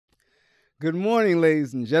Good morning,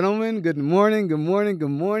 ladies and gentlemen. Good morning, good morning, good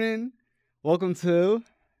morning. Welcome to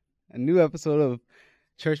a new episode of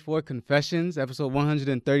Churchboy Confessions, episode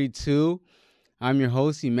 132. I'm your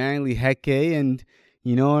host, Emmanuel Heke, and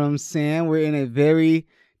you know what I'm saying? We're in a very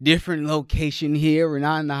different location here. We're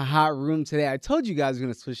not in the hot room today. I told you guys we're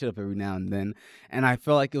going to switch it up every now and then, and I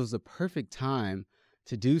felt like it was the perfect time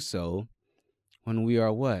to do so when we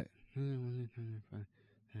are what?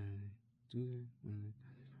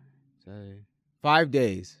 5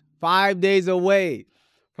 days. 5 days away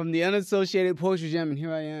from the unassociated poetry jam, and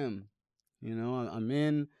here I am. You know, I'm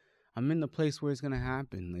in the place where it's gonna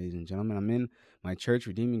happen, ladies and gentlemen. I'm in my church,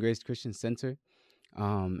 Redeeming Grace Christian Center.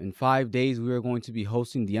 In 5 days, we are going to be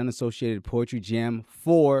hosting the unassociated poetry jam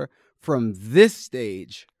from this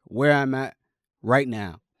stage where I'm at right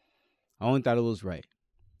now. I only thought it was right.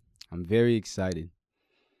 I'm very excited.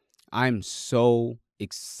 I'm so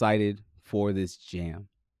excited for this jam.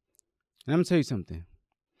 And I'm going to tell you something.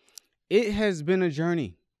 It has been a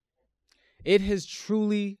journey. It has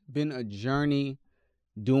truly been a journey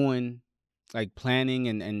doing, planning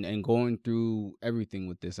and going through everything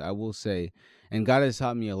with this, I will say. And God has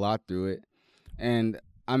taught me a lot through it. And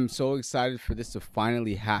I'm so excited for this to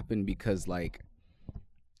finally happen because, I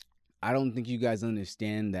don't think you guys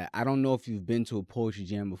understand that. I don't know if you've been to a poetry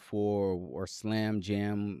jam before or slam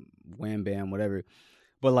jam, wham bam, whatever.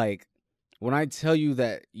 But, when I tell you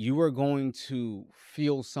that you are going to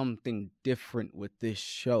feel something different with this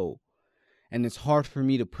show, and it's hard for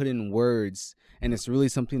me to put in words, and it's really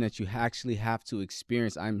something that you actually have to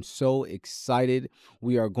experience. I'm so excited.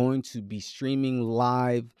 We are going to be streaming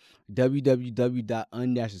live,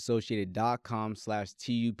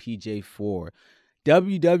 www.un-associated.com/TUPJ4.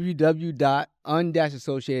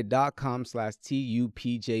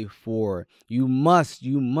 www.un-associated.com/TUPJ4. You must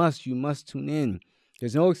tune in.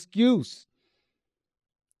 There's no excuse.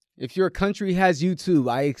 If your country has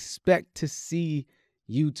YouTube, I expect to see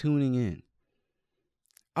you tuning in.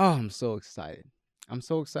 Oh, I'm so excited. I'm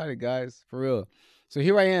so excited, guys, for real. So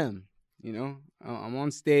here I am, I'm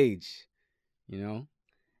on stage,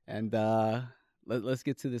 and let's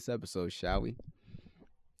get to this episode, shall we?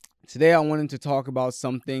 Today, I wanted to talk about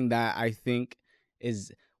something that I think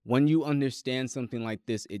is, when you understand something like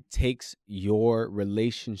this, it takes your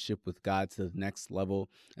relationship with God to the next level.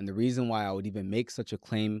 And the reason why I would even make such a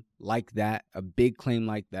claim like that, a big claim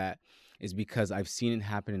like that, is because I've seen it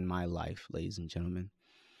happen in my life, ladies and gentlemen.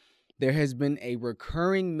 There has been a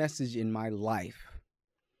recurring message in my life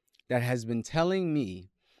that has been telling me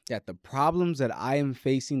that the problems that I am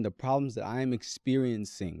facing, the problems that I am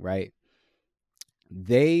experiencing, right,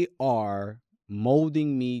 they are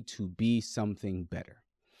molding me to be something better.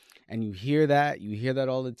 And you hear that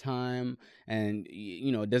all the time. And,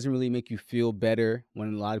 it doesn't really make you feel better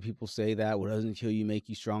when a lot of people say that. What doesn't kill you make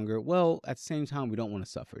you stronger? Well, at the same time, we don't want to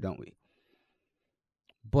suffer, don't we?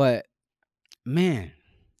 But, man,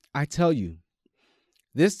 I tell you,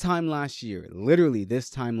 literally this time last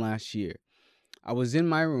year, I was in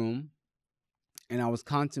my room and I was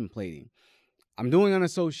contemplating. I'm doing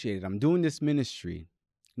unassociated. I'm doing this ministry.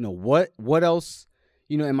 What else,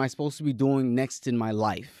 am I supposed to be doing next in my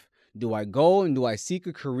life? Do I go and do I seek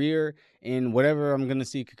a career in whatever I'm going to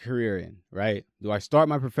seek a career in, right? Do I start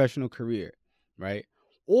my professional career, right?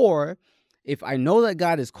 Or if I know that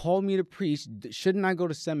God has called me to preach, shouldn't I go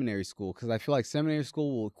to seminary school? Because I feel like seminary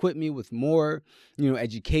school will equip me with more,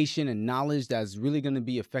 education and knowledge that's really going to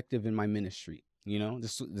be effective in my ministry.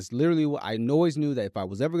 This literally what I always knew, that if I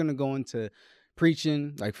was ever going to go into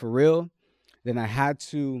preaching, for real, then I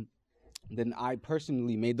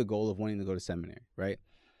personally made the goal of wanting to go to seminary, right?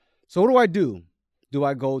 So what do? Do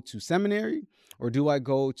I go to seminary, or do I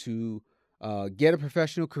go to get a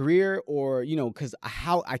professional career, or, because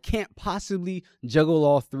I can't possibly juggle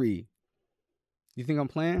all three. You think I'm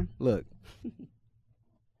playing? Look,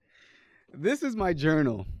 this is my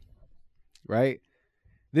journal, right?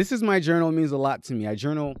 This is my journal. It means a lot to me. I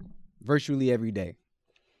journal virtually every day.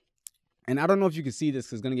 And I don't know if you can see this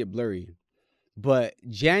because it's going to get blurry. But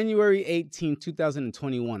January 18,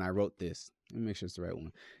 2021, I wrote this. Let me make sure it's the right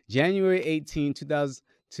one. January 18,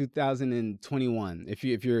 2021. If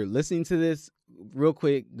you're listening to this, real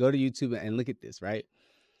quick, go to YouTube and look at this, right?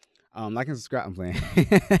 Like and subscribe. I'm playing.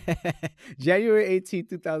 January 18,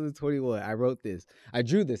 2021. I wrote this. I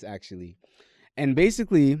drew this, actually. And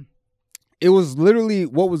basically, it was literally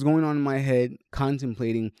what was going on in my head,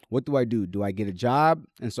 contemplating, what do I do? Do I get a job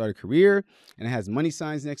and start a career and it has money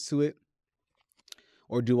signs next to it?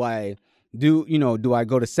 Or do I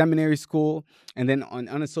go to seminary school, and then on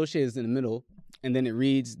unassociated is in the middle, and then it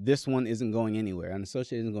reads, this one isn't going anywhere.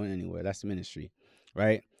 Unassociated isn't going anywhere. That's the ministry,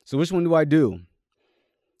 right? So which one do I do?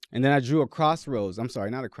 And then I drew a crossroads. I'm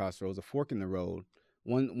sorry, not a crossroads, a fork in the road.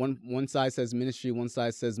 One side says ministry, one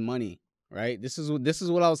side says money. Right? This is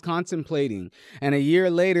what I was contemplating. And a year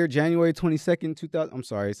later, January 22nd, 2000. I'm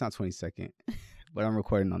sorry, it's not 22nd, but I'm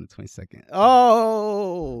recording on the 22nd.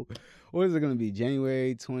 Oh, what is it going to be?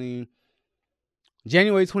 January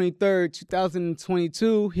 23rd,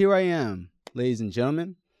 2022. Here I am, ladies and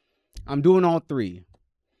gentlemen. I'm doing all three.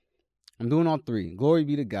 Glory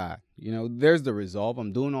be to God. There's the resolve.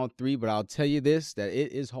 I'm doing all three, but I'll tell you this, that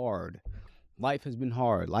it is hard. Life has been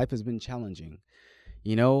hard. Life has been challenging.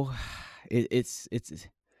 It's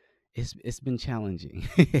been challenging.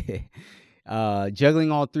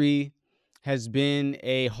 Juggling all three has been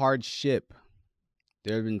a hardship.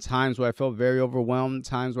 There have been times where I felt very overwhelmed,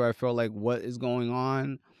 times where I felt like, what is going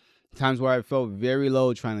on? Times where I felt very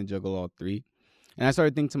low trying to juggle all three. And I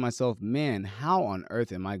started thinking to myself, man, how on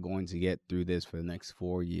earth am I going to get through this for the next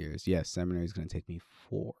 4 years? Yes, seminary is going to take me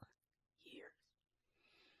 4 years.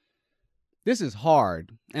 This is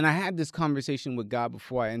hard. And I had this conversation with God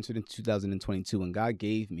before I entered into 2022, and God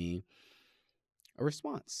gave me a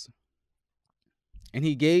response. And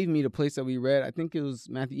he gave me the place that we read. I think it was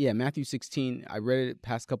Matthew 16. I read it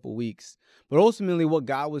past couple weeks. But ultimately what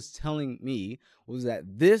God was telling me was that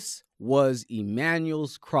this was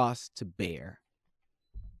Emmanuel's cross to bear.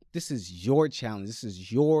 This is your challenge. This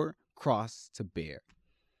is your cross to bear.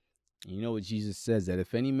 And you know what Jesus says, that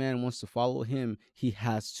if any man wants to follow him, he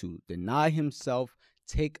has to deny himself,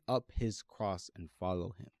 take up his cross, and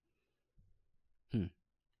follow him.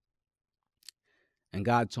 And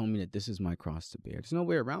God told me that this is my cross to bear. There's no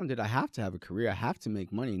way around it. I have to have a career. I have to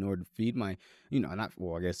make money in order to feed my, I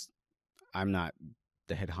guess I'm not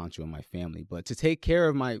the head honcho in my family, but to take care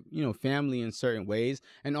of my, family in certain ways,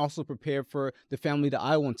 and also prepare for the family that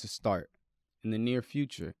I want to start in the near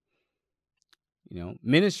future.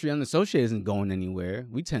 Ministry unassociated isn't going anywhere.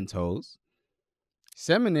 We 10 toes.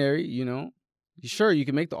 Seminary, sure, you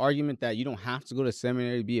can make the argument that you don't have to go to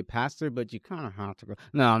seminary to be a pastor, but you kind of have to go.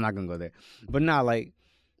 No, I'm not going to go there. But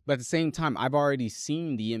but at the same time, I've already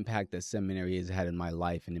seen the impact that seminary has had in my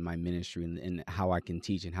life and in my ministry, and how I can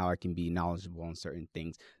teach and how I can be knowledgeable on certain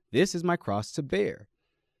things. This is my cross to bear.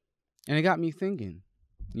 And it got me thinking,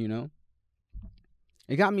 It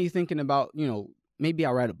got me thinking about, maybe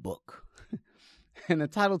I'll write a book. And the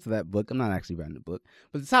title to that book, I'm not actually writing a book,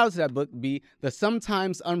 but the title to that book would be The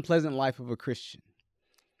Sometimes Unpleasant Life of a Christian.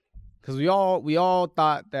 Because we all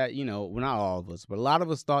thought that, well, not all of us, but a lot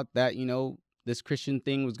of us thought that, this Christian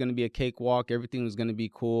thing was going to be a cakewalk. Everything was going to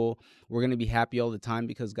be cool. We're going to be happy all the time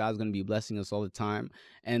because God's going to be blessing us all the time.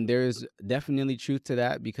 And there's definitely truth to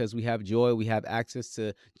that, because we have joy. We have access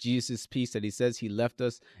to Jesus' peace that he says he left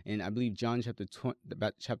us. And I believe John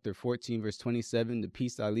chapter 14, verse 27, the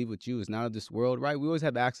peace that I leave with you is not of this world, right? We always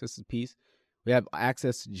have access to peace. We have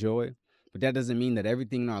access to joy. But that doesn't mean that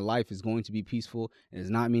everything in our life is going to be peaceful. It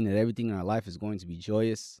does not mean that everything in our life is going to be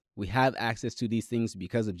joyous. We have access to these things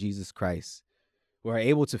because of Jesus Christ. We're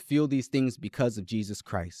able to feel these things because of Jesus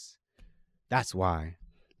Christ. That's why.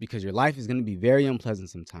 Because your life is going to be very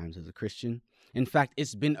unpleasant sometimes as a Christian. In fact,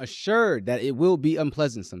 it's been assured that it will be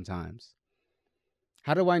unpleasant sometimes.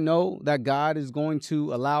 How do I know that God is going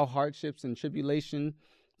to allow hardships and tribulation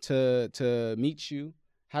to meet you?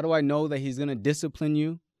 How do I know that he's going to discipline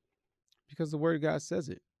you? Because the word of God says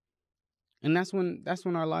it. And that's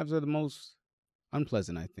when our lives are the most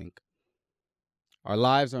unpleasant, I think. Our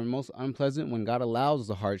lives are most unpleasant when God allows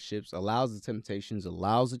the hardships, allows the temptations,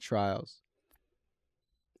 allows the trials.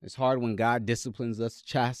 It's hard when God disciplines us,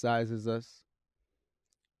 chastises us.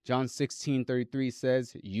 John 16:33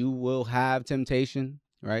 says, you will have temptation,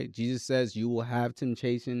 right? Jesus says you will have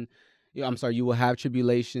temptation. You will have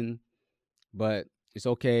tribulation, but it's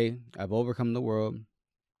okay. I've overcome the world.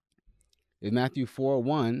 In Matthew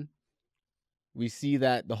 4:1, we see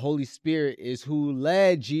that the Holy Spirit is who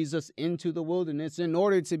led Jesus into the wilderness in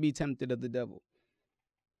order to be tempted of the devil.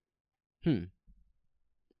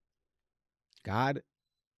 God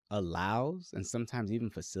allows and sometimes even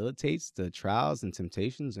facilitates the trials and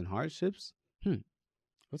temptations and hardships.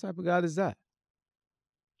 What type of God is that?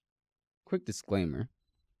 Quick disclaimer.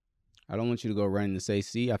 I don't want you to go running to say,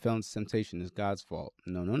 see, I fell into temptation. It's God's fault.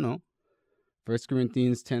 No. 1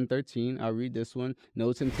 Corinthians 10:13, I'll read this one.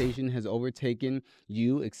 No temptation has overtaken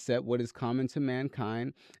you except what is common to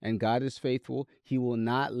mankind, and God is faithful. He will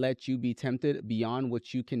not let you be tempted beyond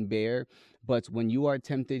what you can bear, but when you are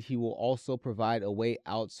tempted, he will also provide a way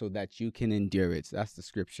out so that you can endure it. That's the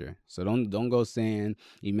scripture. So don't go saying,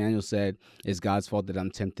 Emmanuel said, it's God's fault that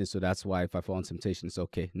I'm tempted, so that's why if I fall in temptation, it's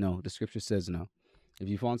okay. No, the scripture says no. If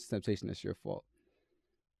you fall into temptation, that's your fault.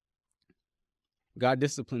 God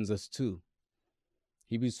disciplines us too.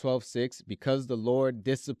 Hebrews 12:6, because the Lord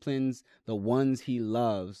disciplines the ones he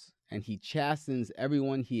loves, and he chastens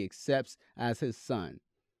everyone he accepts as his son.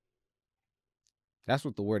 That's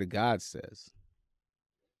what the word of God says.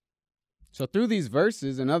 So through these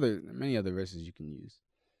verses and many other verses you can use,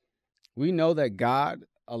 we know that God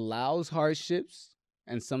allows hardships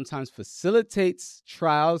and sometimes facilitates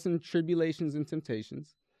trials and tribulations and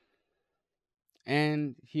temptations.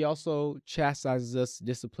 And he also chastises us,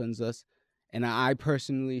 disciplines us. And I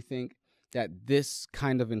personally think that this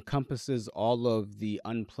kind of encompasses all of the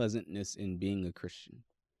unpleasantness in being a Christian.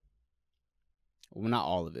 Well, not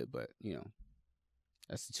all of it, but,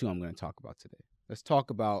 that's the two I'm going to talk about today. Let's talk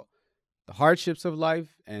about the hardships of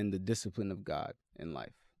life and the discipline of God in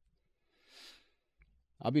life.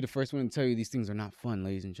 I'll be the first one to tell you these things are not fun,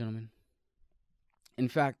 ladies and gentlemen. In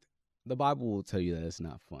fact, the Bible will tell you that it's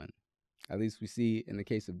not fun. At least we see in the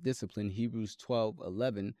case of discipline, Hebrews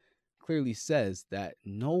 12:11 clearly says that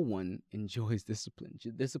no one enjoys discipline.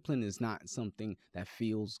 Discipline is not something that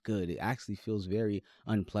feels good. It actually feels very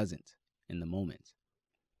unpleasant in the moment.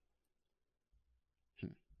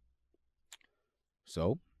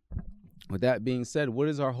 So, with that being said, what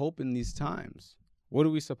is our hope in these times? What are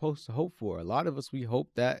we supposed to hope for? A lot of us, we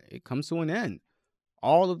hope that it comes to an end.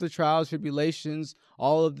 All of the trials, tribulations,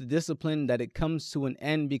 all of the discipline, that it comes to an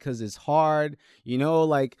end because it's hard.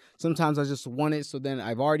 Like sometimes I just want it so then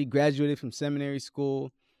I've already graduated from seminary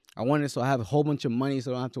school. I want it so I have a whole bunch of money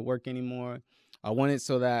so I don't have to work anymore. I want it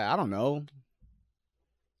so that, I don't know,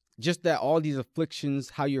 just that all these afflictions,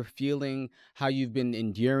 how you're feeling, how you've been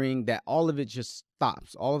enduring, that all of it just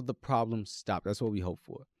stops. All of the problems stop. That's what we hope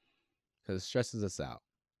for, because it stresses us out.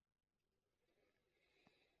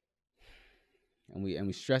 And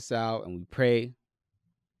we stress out and we pray.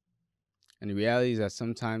 And the reality is that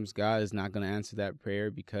sometimes God is not going to answer that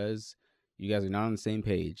prayer because you guys are not on the same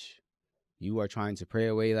page. You are trying to pray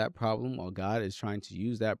away that problem while God is trying to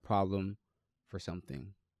use that problem for something.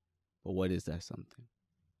 But what is that something?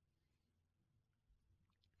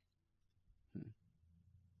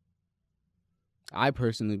 I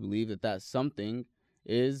personally believe that something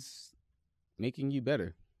is making you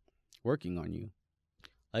better, working on you,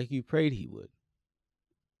 like you prayed he would.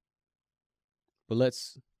 But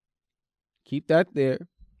let's keep that there.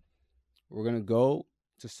 We're going to go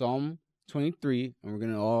to Psalm 23, and we're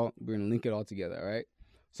going to link it all together, all right?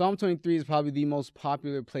 Psalm 23 is probably the most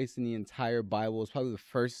popular place in the entire Bible. It's probably the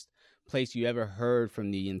first place you ever heard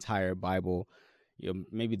from the entire Bible.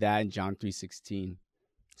 Maybe that and John 3:16.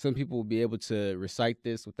 Some people will be able to recite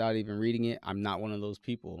this without even reading it. I'm not one of those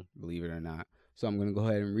people, believe it or not. So I'm going to go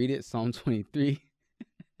ahead and read it. Psalm 23.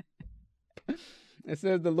 It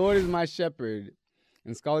says, "The Lord is my shepherd."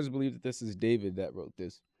 And scholars believe that this is David that wrote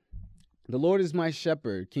this. "The Lord is my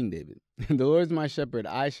shepherd," King David. "The Lord is my shepherd,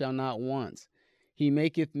 I shall not want. He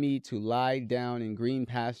maketh me to lie down in green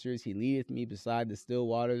pastures. He leadeth me beside the still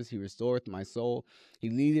waters. He restoreth my soul. He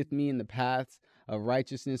leadeth me in the paths of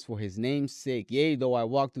righteousness for his name's sake. Yea, though I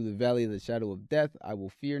walk through the valley of the shadow of death, I will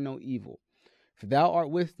fear no evil. For thou art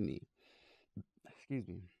with me.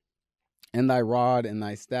 And thy rod and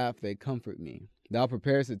thy staff, they comfort me. Thou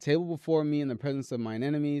preparest a table before me in the presence of mine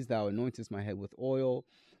enemies. Thou anointest my head with oil.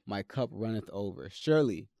 My cup runneth over.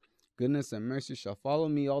 Surely goodness and mercy shall follow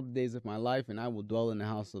me all the days of my life, and I will dwell in the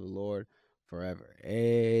house of the Lord forever."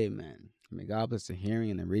 Amen. May God bless the hearing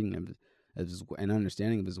and the reading of his and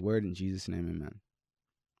understanding of his word. In Jesus' name, amen.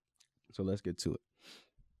 So let's get to it.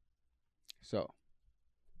 So,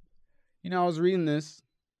 I was reading this,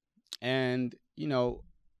 and,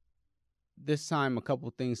 this time a couple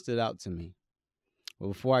things stood out to me. But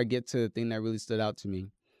before I get to the thing that really stood out to me,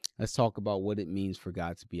 let's talk about what it means for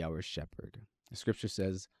God to be our shepherd. The scripture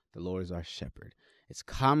says the Lord is our shepherd. It's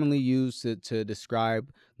commonly used to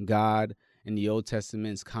describe God in the Old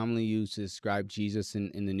Testament. It's commonly used to describe Jesus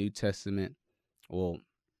in the New Testament. Well,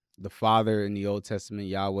 the Father in the Old Testament,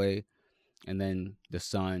 Yahweh, and then the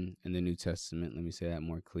Son in the New Testament. Let me say that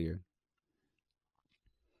more clear.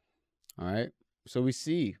 All right. So we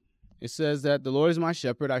see it says that the Lord is my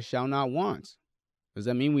shepherd, I shall not want. Does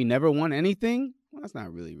that mean we never want anything? Well, that's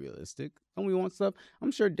not really realistic. Don't we want stuff?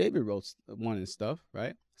 I'm sure David wanted stuff,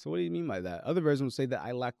 right? So what do you mean by that? Other versions will say that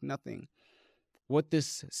I lack nothing. What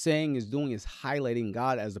this saying is doing is highlighting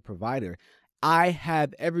God as the provider. I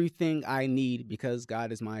have everything I need because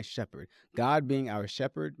God is my shepherd. God being our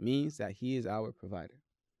shepherd means that he is our provider.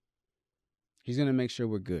 He's going to make sure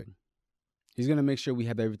we're good. He's going to make sure we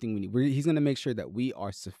have everything we need. He's going to make sure that we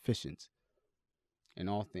are sufficient in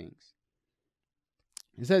all things.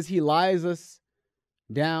 It says he lies us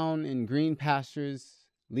down in green pastures,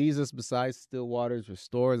 leads us beside still waters,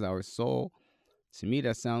 restores our soul. To me,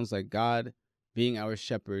 that sounds like God being our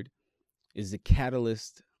shepherd, is the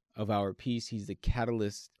catalyst of our peace. He's the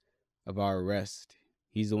catalyst of our rest.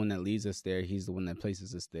 He's the one that leads us there. He's the one that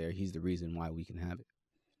places us there. He's the reason why we can have it.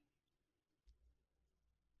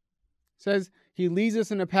 It says he leads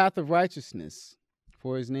us in a path of righteousness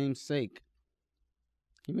for his name's sake.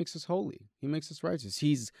 He makes us holy. He makes us righteous.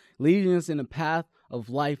 He's leading us in a path of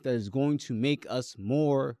life that is going to make us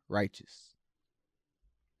more righteous.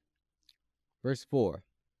 Verse 4.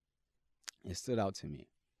 It stood out to me.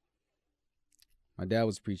 My dad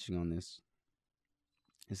was preaching on this.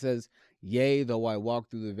 It says, yea, though I walk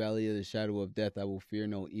through the valley of the shadow of death, I will fear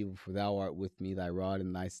no evil, for thou art with me, thy rod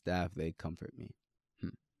and thy staff, they comfort me.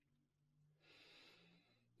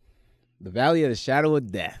 The valley of the shadow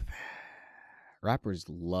of death. Rappers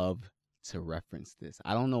love to reference this.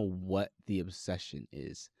 I don't know what the obsession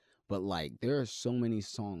is, but like there are so many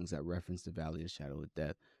songs that reference the valley of the shadow of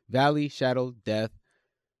death. Valley, shadow, death.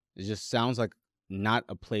 It just sounds like not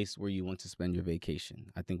a place where you want to spend your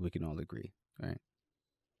vacation. I think we can all agree, right?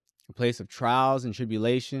 A place of trials and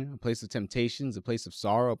tribulation, a place of temptations, a place of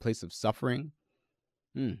sorrow, a place of suffering.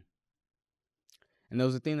 And there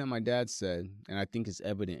was a thing that my dad said, and I think is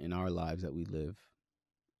evident in our lives that we live.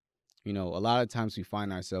 You know, a lot of times we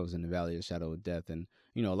find ourselves in the valley of the shadow of death. And,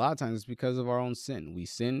 you know, a lot of times it's because of our own sin. We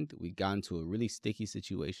sinned. We got into a really sticky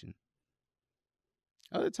situation.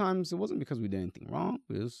 Other times it wasn't because we did anything wrong.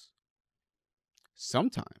 It was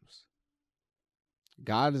sometimes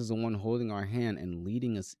God is the one holding our hand and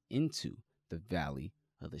leading us into the valley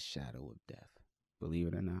of the shadow of death. Believe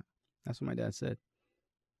it or not. That's what my dad said.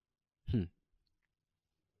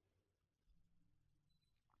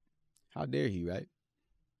 How dare he, right?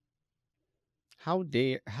 How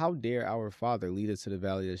dare our Father lead us to the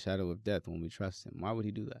valley of the shadow of death when we trust him? Why would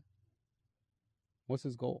he do that? What's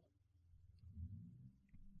his goal?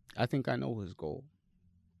 I think I know his goal.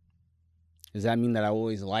 Does that mean that I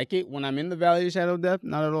always like it when I'm in the valley of the shadow of death?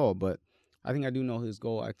 Not at all, but I think I do know his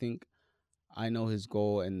goal. I think I know his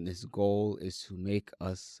goal, and his goal is to make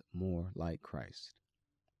us more like Christ.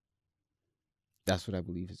 That's what I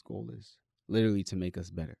believe his goal is. Literally to make us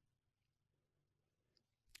better.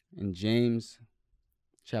 In James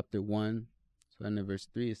chapter 1, so in verse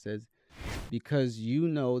 3, it says, because you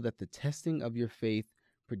know that the testing of your faith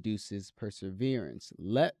produces perseverance.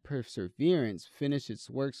 Let perseverance finish its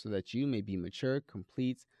work so that you may be mature,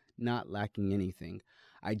 complete, not lacking anything.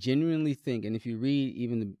 I genuinely think, and if you read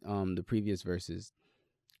even the previous verses,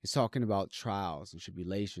 it's talking about trials and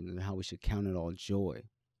tribulations and how we should count it all joy.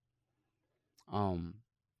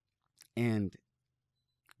 And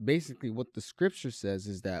basically what the scripture says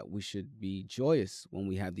is that we should be joyous when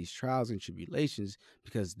we have these trials and tribulations,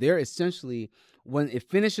 because they're essentially, when it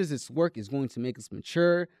finishes its work, is going to make us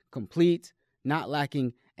mature, complete, not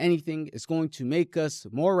lacking anything. It's going to make us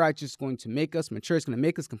more righteous, going to make us mature, it's going to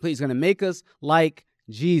make us complete, it's going to make us like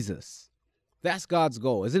Jesus. That's God's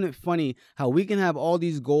goal. Isn't it funny how we can have all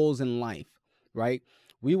these goals in life, right?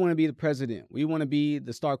 We want to be the president. We want to be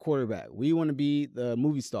the star quarterback. We want to be the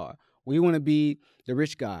movie star. We want to be the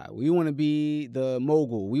rich guy. We want to be the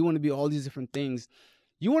mogul. We want to be all these different things.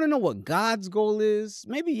 You want to know what God's goal is?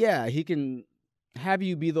 Maybe, yeah, he can have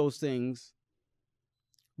you be those things.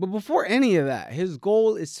 But before any of that, his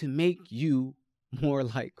goal is to make you more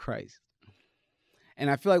like Christ. And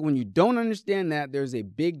I feel like when you don't understand that, there's a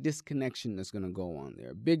big disconnection that's going to go on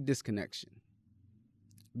there. A big disconnection.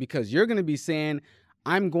 Because you're going to be saying,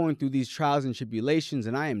 I'm going through these trials and tribulations,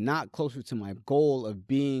 and I am not closer to my goal of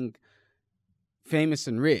being famous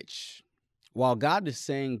and rich. While God is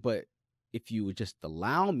saying, but if you would just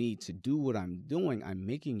allow me to do what I'm doing, I'm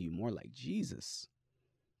making you more like Jesus.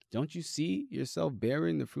 Don't you see yourself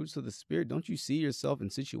bearing the fruits of the Spirit? Don't you see yourself in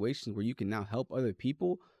situations where you can now help other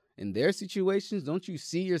people in their situations? Don't you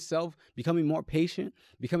see yourself becoming more patient,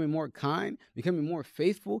 becoming more kind, becoming more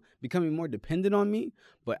faithful, becoming more dependent on me?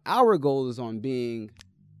 But our goal is on being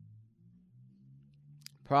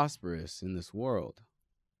prosperous in this world.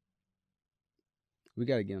 We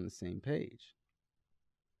got to get on the same page.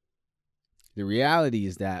 The reality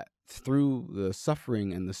is that through the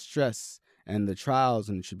suffering and the stress and the trials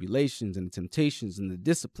and the tribulations and the temptations and the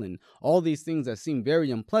discipline, all these things that seem very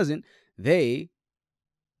unpleasant, they,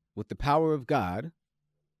 with the power of God,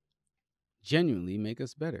 genuinely make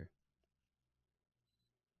us better.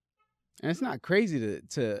 And it's not crazy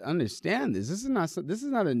to understand this. This is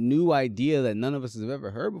not a new idea that none of us have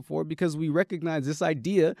ever heard before, because we recognize this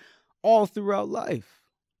idea all throughout life,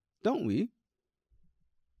 don't we?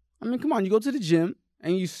 I mean, come on, you go to the gym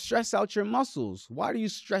and you stress out your muscles. Why do you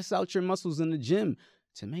stress out your muscles in the gym?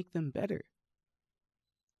 To make them better.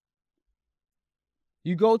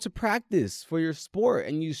 You go to practice for your sport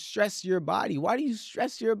and you stress your body. Why do you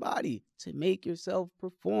stress your body? To make yourself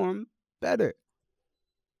perform better.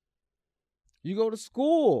 You go to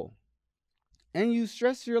school and you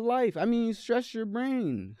stress your life. You stress your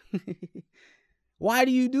brain. Why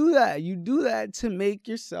do you do that? You do that to make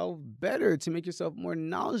yourself better, to make yourself more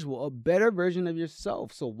knowledgeable, a better version of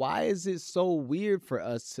yourself. So why is it so weird for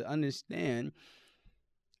us to understand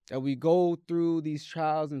that we go through these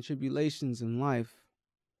trials and tribulations in life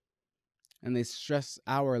and they stress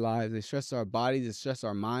our lives, they stress our bodies, they stress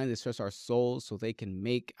our minds, they stress our souls so they can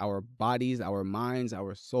make our bodies, our minds,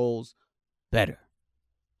 our souls better,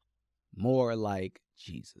 more like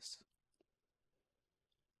Jesus?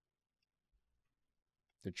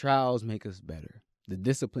 The trials make us better. The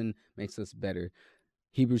discipline makes us better.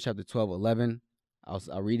 Hebrews chapter 12:11.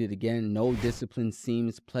 I'll read it again. No discipline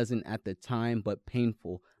seems pleasant at the time, but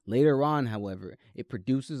painful. Later on, however, it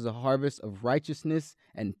produces a harvest of righteousness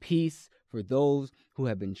and peace for those who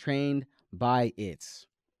have been trained by it.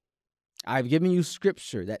 I've given you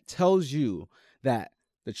scripture that tells you that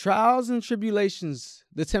the trials and tribulations,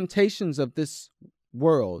 the temptations of this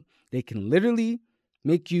world, they can literally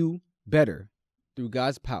make you better through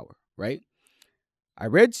God's power, right? I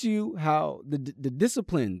read to you how the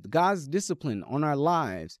discipline, God's discipline on our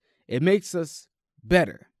lives, it makes us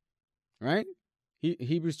better, right?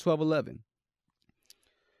 Hebrews 12:11.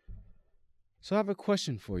 So I have a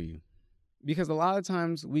question for you, because a lot of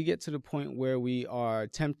times we get to the point where we are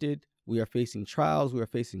tempted, we are facing trials, we are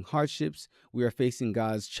facing hardships, we are facing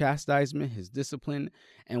God's chastisement, his discipline,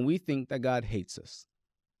 and we think that God hates us.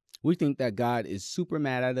 We think that God is super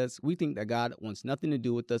mad at us. We think that God wants nothing to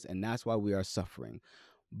do with us, and that's why we are suffering.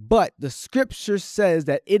 But the scripture says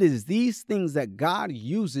that it is these things that God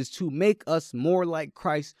uses to make us more like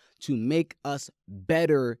Christ, to make us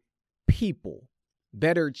better people,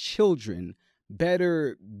 better children,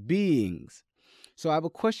 better beings. So I have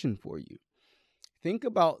a question for you. Think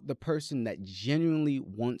about the person that genuinely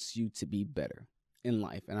wants you to be better in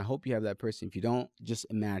life. And I hope you have that person. If you don't, just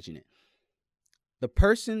imagine it. The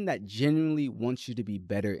person that genuinely wants you to be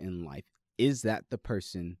better in life, is that the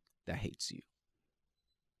person that hates you?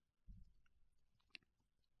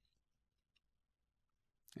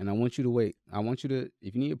 And I want you to wait. I want you to,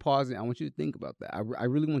 if you need to pause it, I want you to think about that. I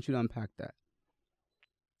really want you to unpack that.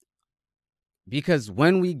 Because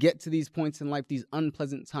when we get to these points in life, these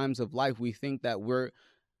unpleasant times of life, we think that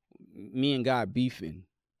me and God beefing.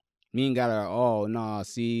 Me and God are, oh, nah,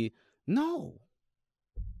 see. No.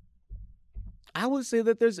 I would say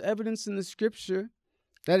that there's evidence in the scripture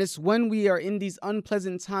that it's when we are in these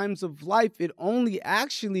unpleasant times of life, it only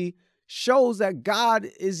actually shows that God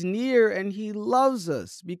is near and he loves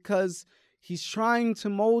us, because he's trying to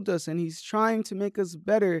mold us and he's trying to make us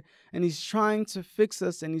better and he's trying to fix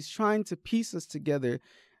us and he's trying to piece us together.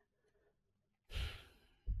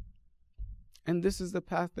 And this is the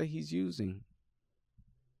path that he's using.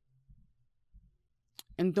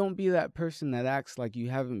 And don't be that person that acts like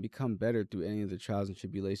you haven't become better through any of the trials and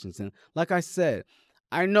tribulations. And like I said,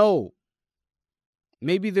 I know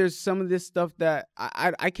maybe there's some of this stuff that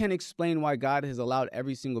I can't explain why God has allowed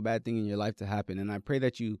every single bad thing in your life to happen. And I pray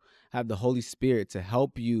that you have the Holy Spirit to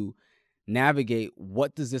help you navigate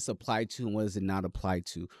what does this apply to and what does it not apply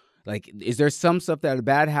to. Like, is there some stuff that are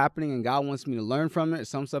bad happening and God wants me to learn from it?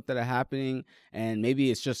 Some stuff that are happening and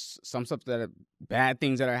maybe it's just some stuff that are bad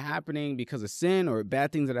things that are happening because of sin, or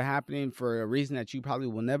bad things that are happening for a reason that you probably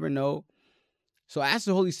will never know. So ask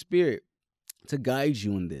the Holy Spirit to guide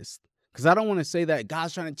you in this. Because I don't want to say that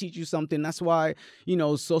God's trying to teach you something. That's why,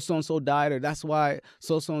 so-and-so died, or that's why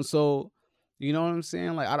so-and-so, you know what I'm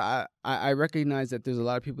saying? Like, I recognize that there's a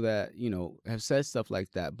lot of people that, have said stuff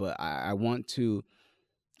like that. But I want you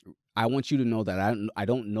to know that I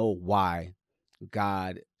don't know why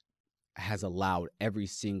God has allowed every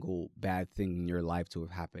single bad thing in your life to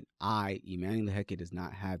have happened. Emmanuel Hecke, does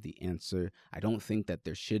not have the answer. I don't think that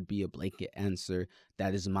there should be a blanket answer.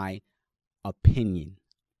 That is my opinion.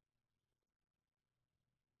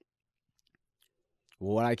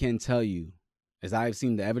 What I can tell you is I have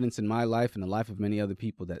seen the evidence in my life and the life of many other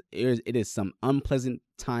people that it is some unpleasant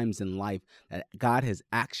times in life that God has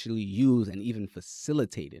actually used and even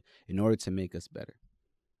facilitated in order to make us better.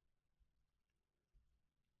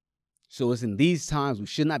 So it's in these times we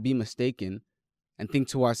should not be mistaken and think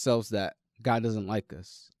to ourselves that God doesn't like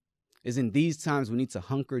us. It's in these times we need to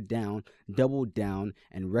hunker down, double down,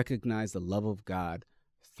 and recognize the love of God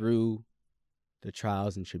through the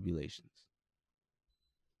trials and tribulations.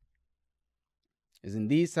 It's in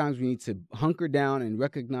these times we need to hunker down and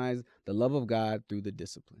recognize the love of God through the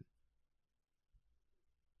discipline.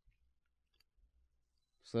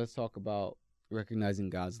 So let's talk about recognizing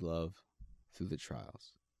God's love through the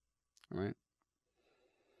trials. All right.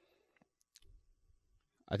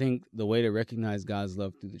 I think the way to recognize God's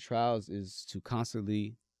love through the trials is to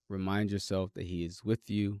constantly remind yourself that he is with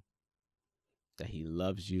you, that he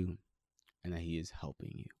loves you, and that he is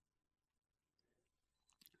helping you.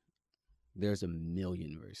 There's a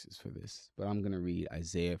million verses for this, but I'm going to read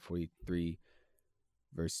Isaiah 43,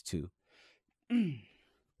 verse 2.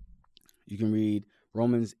 You can read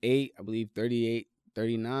Romans 8, I believe 38,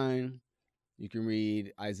 39. You can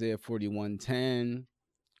read Isaiah 41:10.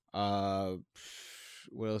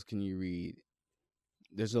 What else can you read?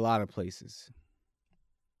 There's a lot of places.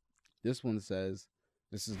 This one says,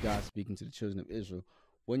 this is God speaking to the children of Israel.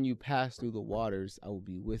 When you pass through the waters, I will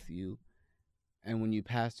be with you. And when you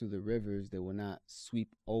pass through the rivers, they will not sweep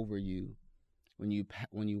over you. When you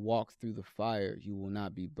walk through the fire, you will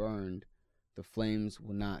not be burned. The flames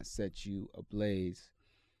will not set you ablaze.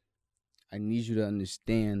 I need you to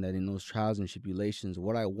understand that in those trials and tribulations,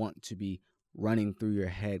 what I want to be running through your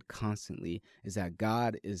head constantly is that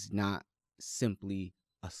God is not simply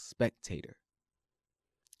a spectator.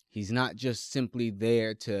 He's not just simply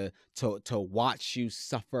there to watch you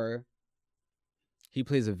suffer. He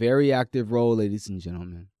plays a very active role, ladies and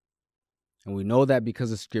gentlemen. And we know that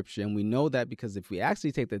because of scripture. And we know that because if we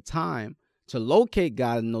actually take the time to locate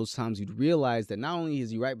God in those times, you'd realize that not only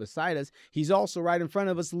is he right beside us, he's also right in front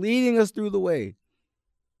of us, leading us through the way.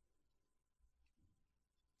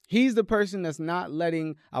 He's the person that's not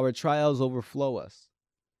letting our trials overflow us.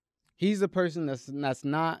 He's the person that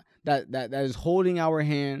is holding our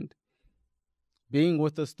hand, being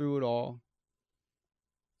with us through it all.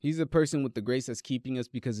 He's the person with the grace that's keeping us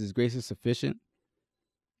because his grace is sufficient.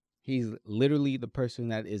 He's literally the person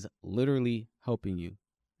that is literally helping you.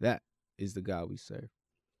 That is the God we serve.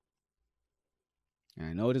 And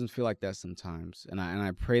I know it doesn't feel like that sometimes. And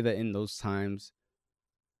I pray that in those times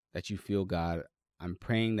that you feel God, I'm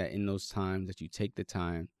praying that in those times that you take the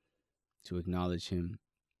time to acknowledge him,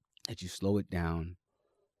 that you slow it down,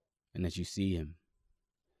 and that you see him.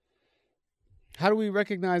 How do we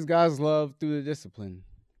recognize God's love through the discipline?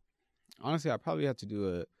 Honestly, I probably have to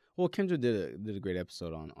do Kendra did a great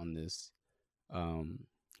episode on this.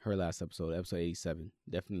 Her last episode 87.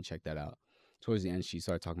 Definitely check that out. Towards the end, she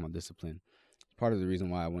started talking about discipline. Part of the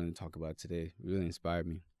reason why I wanted to talk about it today. It really inspired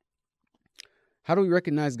me. How do we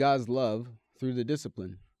recognize God's love through the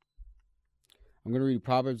discipline? I'm going to read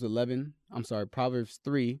Proverbs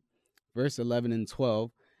 3, verse 11 and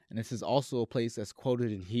 12. And this is also a place that's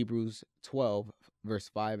quoted in Hebrews 12, verse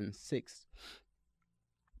 5 and 6.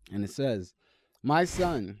 And it says, "My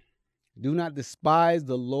son, do not despise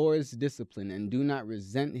the Lord's discipline and do not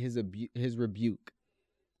resent his rebuke,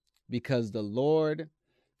 because the Lord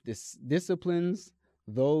disciplines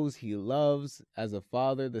those he loves as a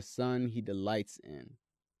father the son he delights in."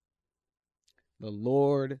 The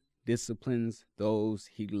Lord disciplines those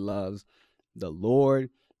he loves. The Lord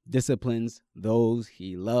disciplines those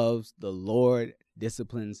he loves. The Lord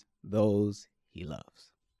disciplines those he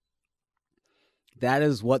loves. That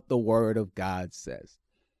is what the word of God says.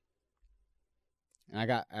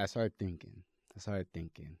 And I started thinking.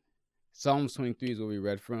 Psalms 23 is what we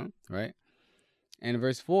read from, right? And in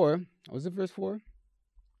verse 4, was it verse 4?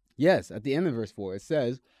 Yes, at the end of verse 4, it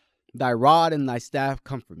says, "Thy rod and thy staff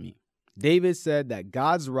comfort me." David said that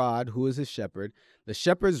God's rod, who is his shepherd, the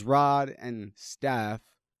shepherd's rod and staff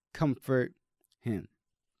comfort him.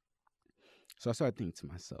 So I started thinking to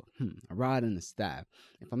myself, a rod and a staff.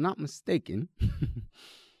 If I'm not mistaken,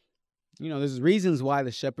 there's reasons why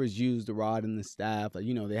the shepherds use the rod and the staff. Like,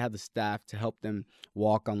 they have the staff to help them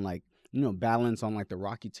walk on balance on the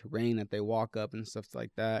rocky terrain that they walk up and stuff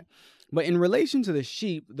like that. But in relation to the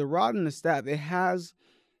sheep, the rod and the staff, it has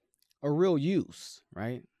a real use,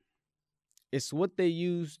 right? It's what they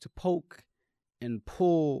use to poke and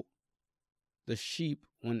pull the sheep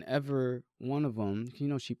whenever one of them,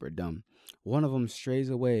 sheep are dumb. One of them strays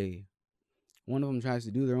away. One of them tries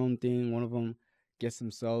to do their own thing. One of them gets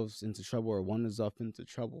themselves into trouble or wanders off into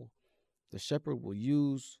trouble. The shepherd will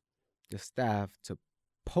use the staff to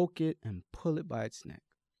poke it and pull it by its neck.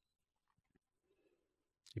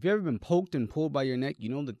 If you've ever been poked and pulled by your neck, you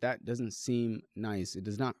know that doesn't seem nice. It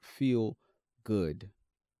does not feel good.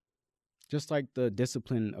 Just like the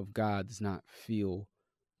discipline of God does not feel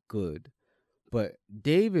good. But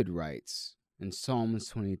David writes in Psalms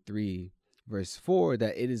 23, verse 4,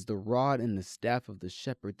 that it is the rod and the staff of the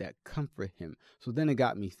shepherd that comfort him. So then it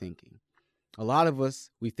got me thinking. A lot of us,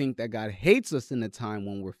 we think that God hates us in the time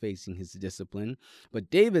when we're facing his discipline. But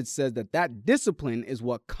David says that discipline is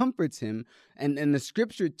what comforts him. And the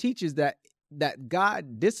scripture teaches that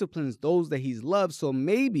God disciplines those that he's loved. So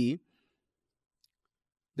maybe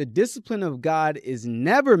The discipline of God is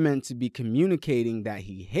never meant to be communicating that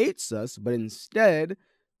he hates us, but instead,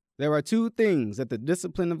 there are two things that the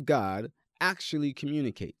discipline of God actually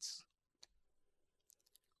communicates.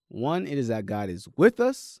 One, it is that God is with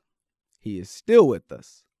us. He is still with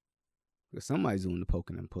us. Because somebody's doing the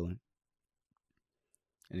poking and pulling.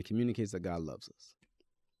 And it communicates that God loves us.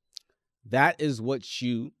 That is what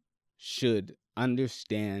you should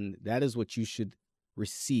understand. That is what you should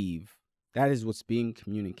receive. That is what's being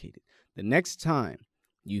communicated. The next time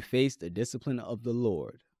you face the discipline of the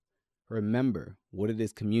Lord, remember what it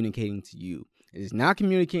is communicating to you. It is not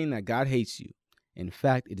communicating that God hates you. In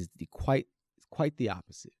fact, it is quite the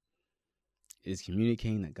opposite. It is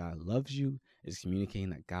communicating that God loves you. It is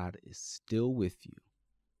communicating that God is still with you.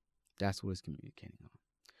 That's what it's communicating on.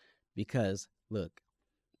 Because, look,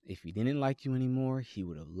 if he didn't like you anymore, he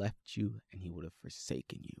would have left you and he would have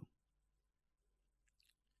forsaken you.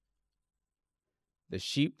 The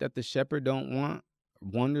sheep that the shepherd don't want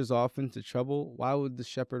wanders off into trouble. Why would the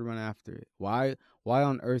shepherd run after it? Why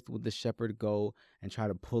on earth would the shepherd go and try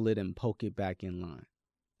to pull it and poke it back in line?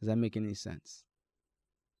 Does that make any sense?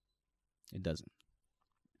 It doesn't.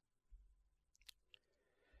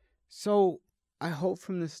 So I hope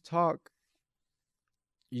from this talk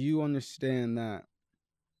you understand that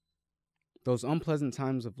those unpleasant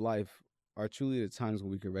times of life are truly the times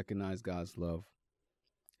when we can recognize God's love.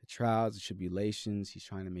 The trials, the tribulations, he's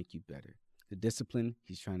trying to make you better. The discipline,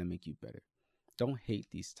 he's trying to make you better. Don't hate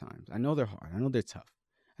these times. I know they're hard. I know they're tough.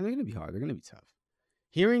 And they're going to be hard. They're going to be tough.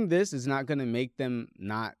 Hearing this is not going to make them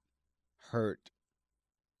not hurt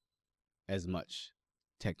as much,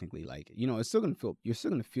 technically. Like, it's still going to feel, you're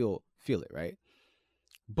still going to feel it, right?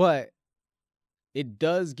 But it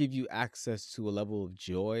does give you access to a level of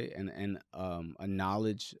joy and a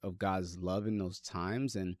knowledge of God's love in those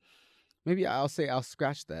times. And maybe I'll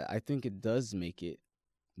scratch that. I think it does make it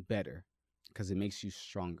better because it makes you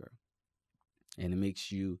stronger and it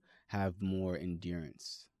makes you have more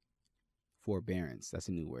endurance. Forbearance. That's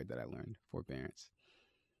a new word that I learned. Forbearance.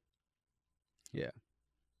 Yeah.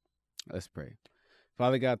 Let's pray.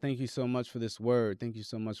 Father God, thank you so much for this word. Thank you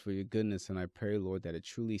so much for your goodness. And I pray, Lord, that it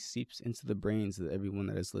truly seeps into the brains of everyone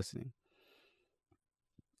that is listening.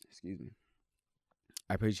 Excuse me.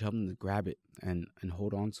 I pray you help them to grab it and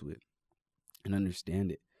hold on to it and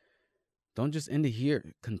understand it. Don't just end it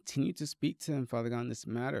here. Continue to speak to them, Father God, in this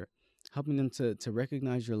matter, helping them to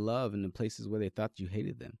recognize your love in the places where they thought you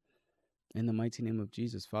hated them. In the mighty name of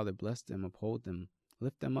Jesus, Father, bless them, uphold them,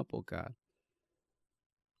 lift them up, oh God.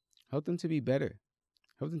 Help them to be better.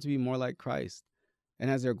 Help them to be more like Christ. And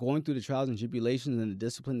as they're going through the trials and tribulations and the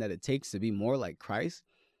discipline that it takes to be more like Christ,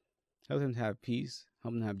 help them to have peace,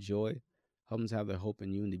 help them to have joy, help them to have their hope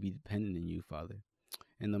in you and to be dependent in you, Father.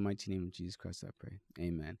 In the mighty name of Jesus Christ, I pray.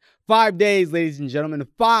 Amen. 5 days, ladies and gentlemen.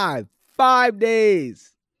 5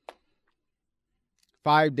 days.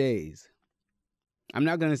 5 days. I'm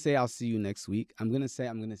not going to say I'll see you next week. I'm going to say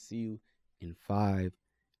I'm going to see you in 5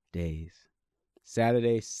 days.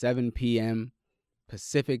 Saturday, 7 p.m.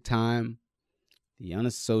 Pacific time, the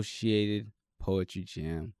Unassociated Poetry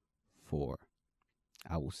Jam 4.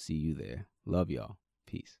 I will see you there. Love y'all.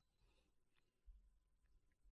 Peace.